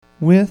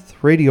With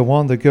Radio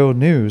On the Go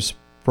News,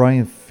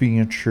 Brian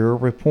Fancher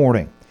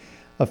reporting.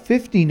 A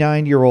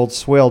 59-year-old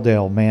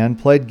Swaledale man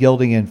pled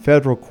guilty in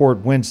federal court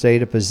Wednesday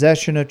to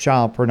possession of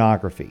child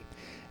pornography.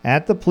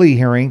 At the plea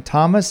hearing,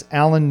 Thomas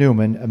Allen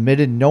Newman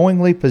admitted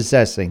knowingly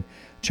possessing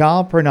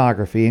child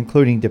pornography,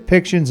 including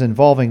depictions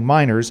involving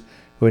minors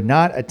who had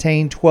not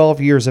attained 12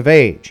 years of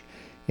age.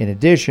 In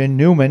addition,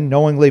 Newman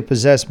knowingly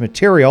possessed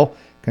material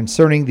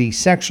concerning the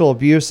sexual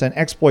abuse and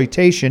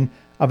exploitation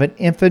of an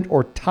infant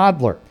or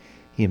toddler.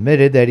 He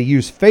admitted that he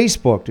used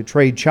Facebook to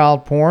trade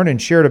child porn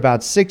and shared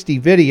about 60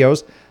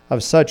 videos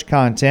of such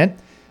content.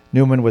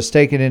 Newman was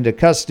taken into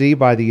custody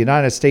by the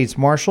United States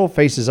Marshal,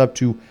 faces up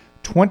to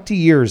 20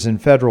 years in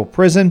federal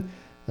prison.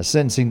 A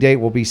sentencing date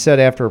will be set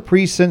after a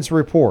pre-sentence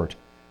report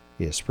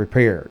is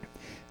prepared.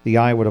 The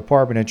Iowa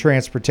Department of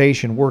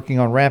Transportation working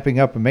on wrapping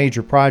up a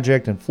major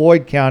project in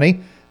Floyd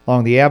County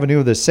along the Avenue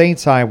of the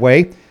Saints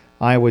Highway.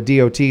 Iowa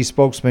DOT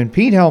spokesman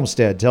Pete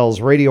Helmstead tells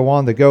Radio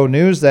On the Go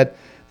News that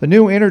the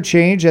new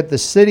interchange at the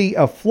city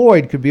of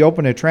Floyd could be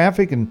open to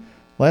traffic in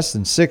less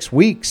than 6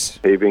 weeks.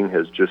 Paving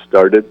has just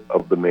started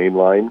of the main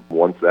line.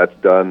 Once that's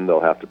done,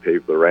 they'll have to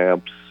pave the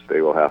ramps.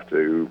 They will have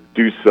to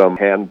do some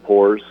hand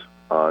pours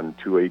on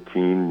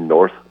 218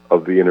 north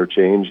of the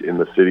interchange in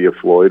the city of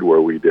Floyd,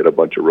 where we did a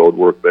bunch of road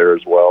work there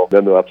as well.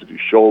 Then they'll have to do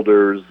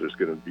shoulders. There's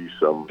going to be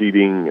some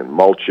seeding and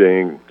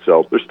mulching.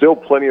 So there's still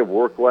plenty of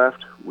work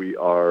left. We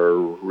are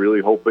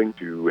really hoping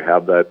to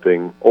have that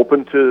thing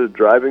open to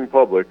driving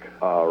public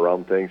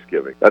around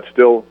Thanksgiving. That's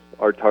still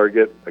our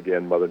target.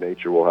 Again, Mother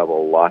Nature will have a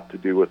lot to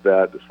do with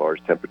that as far as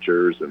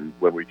temperatures and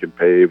when we can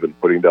pave and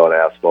putting down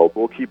asphalt.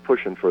 We'll keep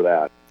pushing for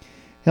that.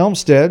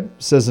 Helmstead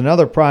says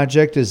another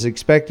project is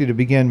expected to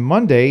begin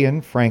Monday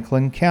in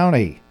Franklin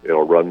County.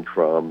 It'll run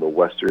from the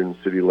western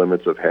city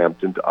limits of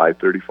Hampton to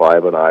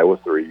I-35 and Iowa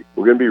 3.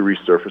 We're going to be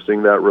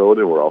resurfacing that road,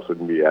 and we're also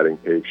going to be adding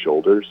paved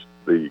shoulders.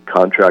 The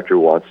contractor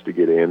wants to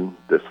get in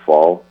this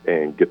fall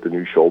and get the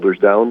new shoulders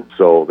down,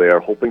 so they are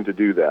hoping to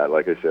do that,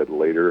 like I said,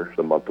 later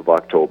the month of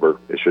October.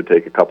 It should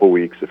take a couple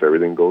weeks if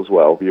everything goes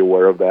well. Be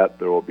aware of that.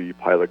 There will be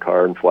pilot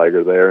car and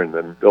flagger there, and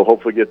then they'll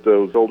hopefully get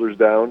those shoulders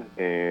down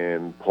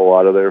and pull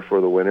out of there for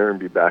the winter and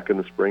be back in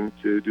the spring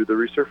to do the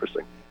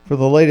resurfacing. For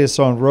the latest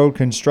on road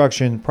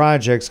construction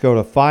projects, go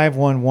to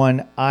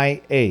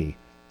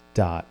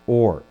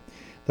 511ia.org.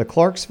 The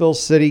Clarksville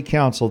City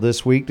Council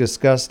this week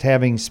discussed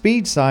having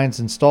speed signs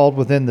installed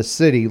within the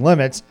city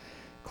limits.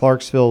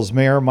 Clarksville's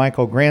Mayor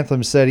Michael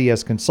Grantham said he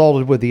has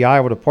consulted with the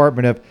Iowa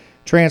Department of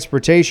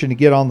Transportation to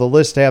get on the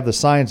list to have the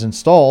signs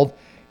installed,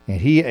 and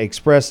he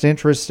expressed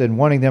interest in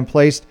wanting them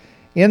placed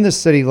in the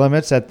city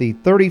limits at the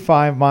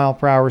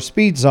 35-mile-per-hour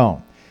speed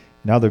zone.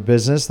 In other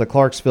business, the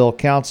Clarksville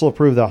Council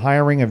approved the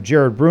hiring of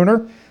Jared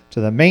Bruner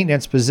to the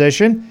maintenance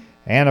position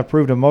and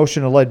approved a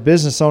motion to let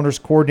business owners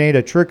coordinate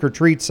a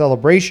trick-or-treat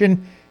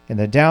celebration in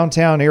the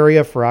downtown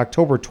area for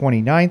October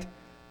 29th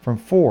from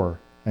 4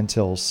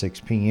 until 6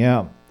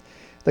 p.m.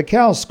 The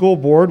Cal School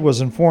Board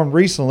was informed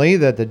recently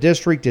that the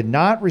district did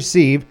not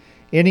receive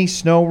any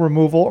snow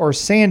removal or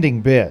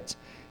sanding bids.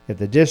 If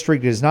the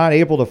district is not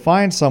able to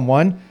find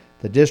someone,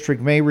 the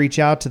district may reach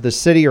out to the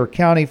city or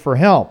county for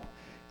help.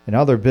 In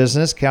other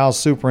business, Cal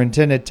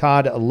Superintendent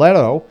Todd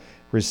Leto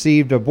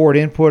received board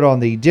input on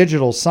the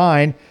digital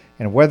sign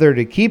and whether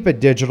to keep it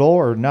digital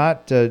or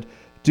not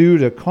due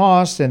to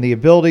cost and the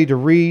ability to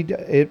read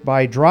it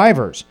by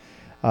drivers.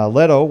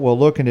 Leto will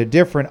look into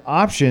different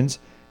options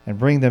and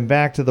bring them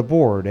back to the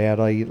board at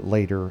a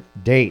later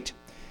date.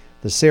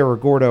 The Cerro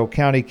Gordo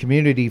County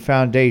Community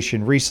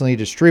Foundation recently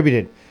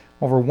distributed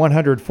over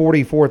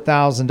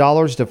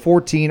 $144,000 to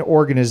 14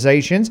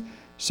 organizations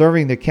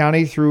serving the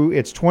county through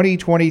its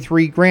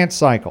 2023 grant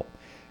cycle.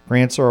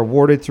 Grants are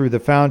awarded through the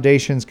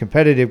foundation's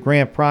competitive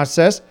grant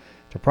process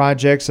to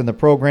projects in the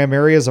program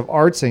areas of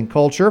arts and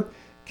culture,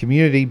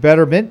 community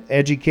betterment,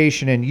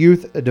 education and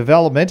youth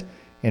development,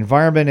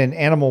 environment and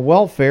animal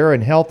welfare,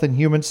 and health and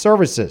human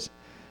services.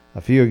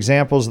 A few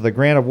examples of the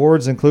grant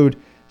awards include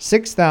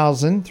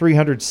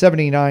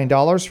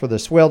 $6,379 for the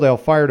Swaledale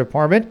Fire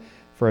Department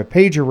for a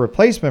pager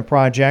replacement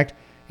project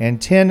and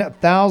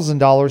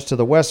 $10,000 to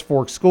the West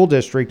Fork School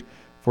District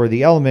for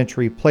the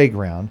elementary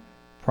playground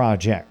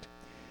project.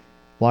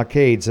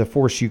 Blockades have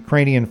forced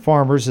Ukrainian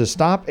farmers to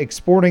stop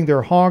exporting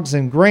their hogs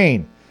and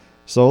grain.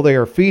 So they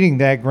are feeding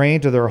that grain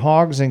to their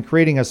hogs and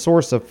creating a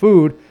source of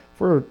food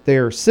for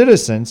their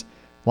citizens.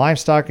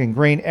 Livestock and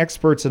grain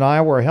experts in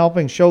Iowa are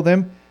helping show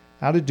them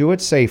how to do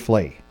it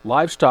safely.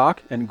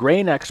 Livestock and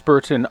grain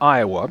experts in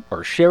Iowa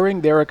are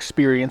sharing their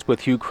experience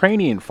with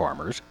Ukrainian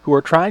farmers who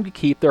are trying to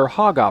keep their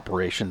hog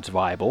operations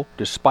viable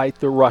despite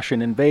the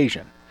Russian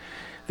invasion.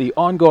 The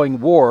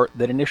ongoing war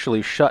that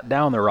initially shut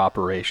down their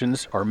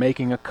operations are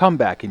making a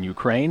comeback in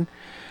Ukraine,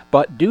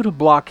 but due to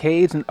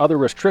blockades and other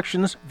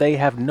restrictions, they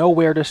have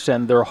nowhere to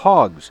send their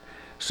hogs,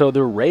 so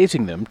they're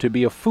raising them to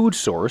be a food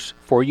source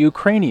for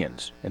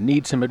Ukrainians and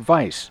need some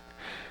advice.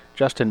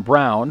 Justin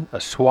Brown,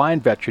 a swine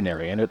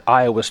veterinarian at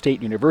Iowa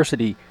State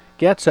University,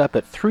 gets up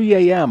at 3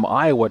 a.m.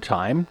 Iowa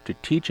time to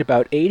teach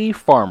about 80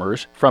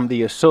 farmers from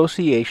the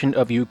Association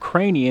of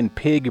Ukrainian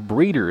Pig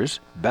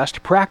Breeders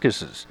best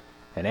practices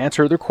and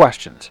answer their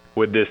questions.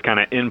 With this kind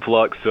of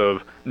influx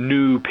of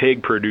new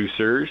pig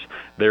producers,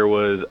 there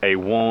was a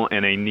want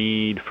and a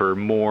need for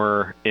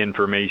more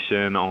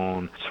information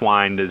on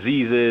swine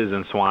diseases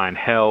and swine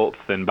health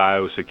and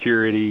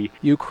biosecurity.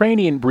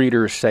 Ukrainian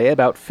breeders say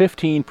about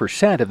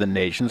 15% of the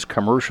nation's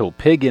commercial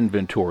pig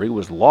inventory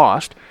was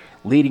lost,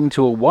 leading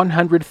to a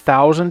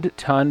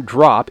 100,000-ton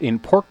drop in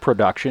pork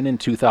production in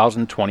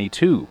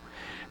 2022.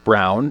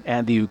 Brown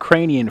and the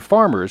Ukrainian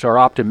farmers are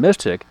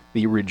optimistic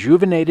the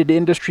rejuvenated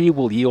industry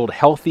will yield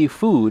healthy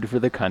food for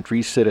the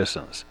country's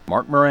citizens.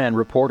 Mark Moran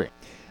reporting.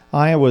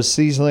 Iowa's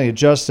seasonally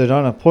adjusted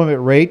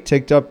unemployment rate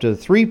ticked up to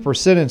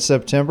 3% in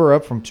September,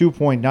 up from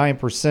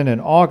 2.9% in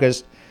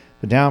August,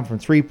 but down from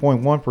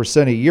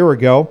 3.1% a year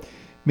ago.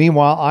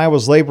 Meanwhile,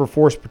 Iowa's labor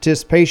force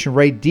participation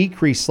rate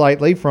decreased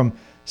slightly from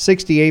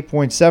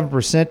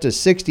 68.7% to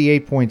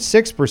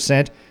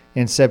 68.6%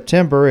 in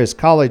September as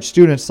college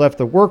students left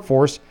the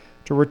workforce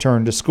to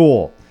return to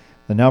school.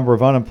 The number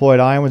of unemployed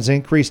Iowans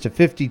increased to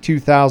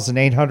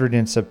 52,800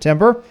 in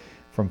September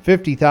from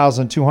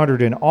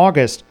 50,200 in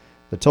August.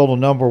 The total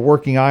number of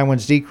working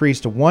Iowans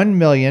decreased to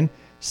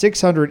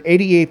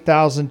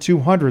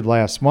 1,688,200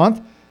 last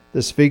month.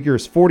 This figure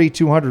is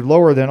 4,200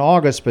 lower than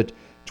August, but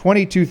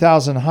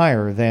 22,000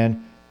 higher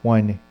than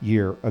 1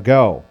 year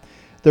ago.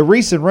 The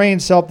recent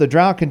rains helped the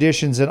drought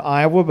conditions in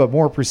Iowa, but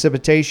more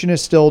precipitation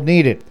is still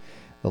needed.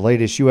 The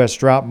latest U.S.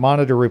 Drought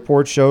Monitor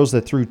report shows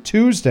that through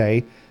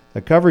Tuesday,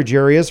 the coverage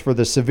areas for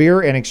the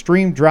severe and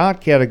extreme drought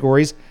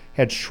categories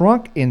had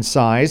shrunk in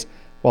size,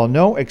 while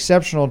no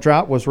exceptional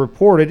drought was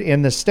reported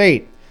in the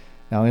state.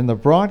 Now, in the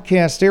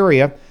broadcast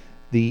area,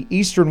 the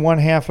eastern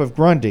one-half of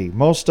Grundy,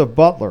 most of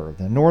Butler,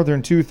 the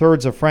northern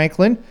two-thirds of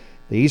Franklin,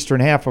 the eastern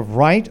half of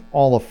Wright,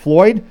 all of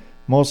Floyd,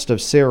 most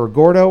of Cerro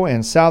Gordo,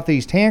 and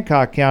southeast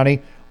Hancock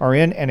County are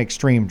in an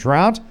extreme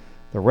drought.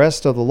 The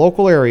rest of the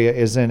local area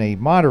is in a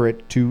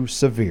moderate to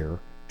severe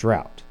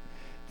drought.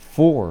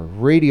 For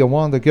Radio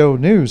on the Go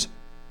News,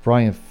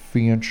 Brian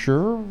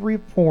Fancher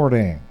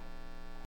reporting.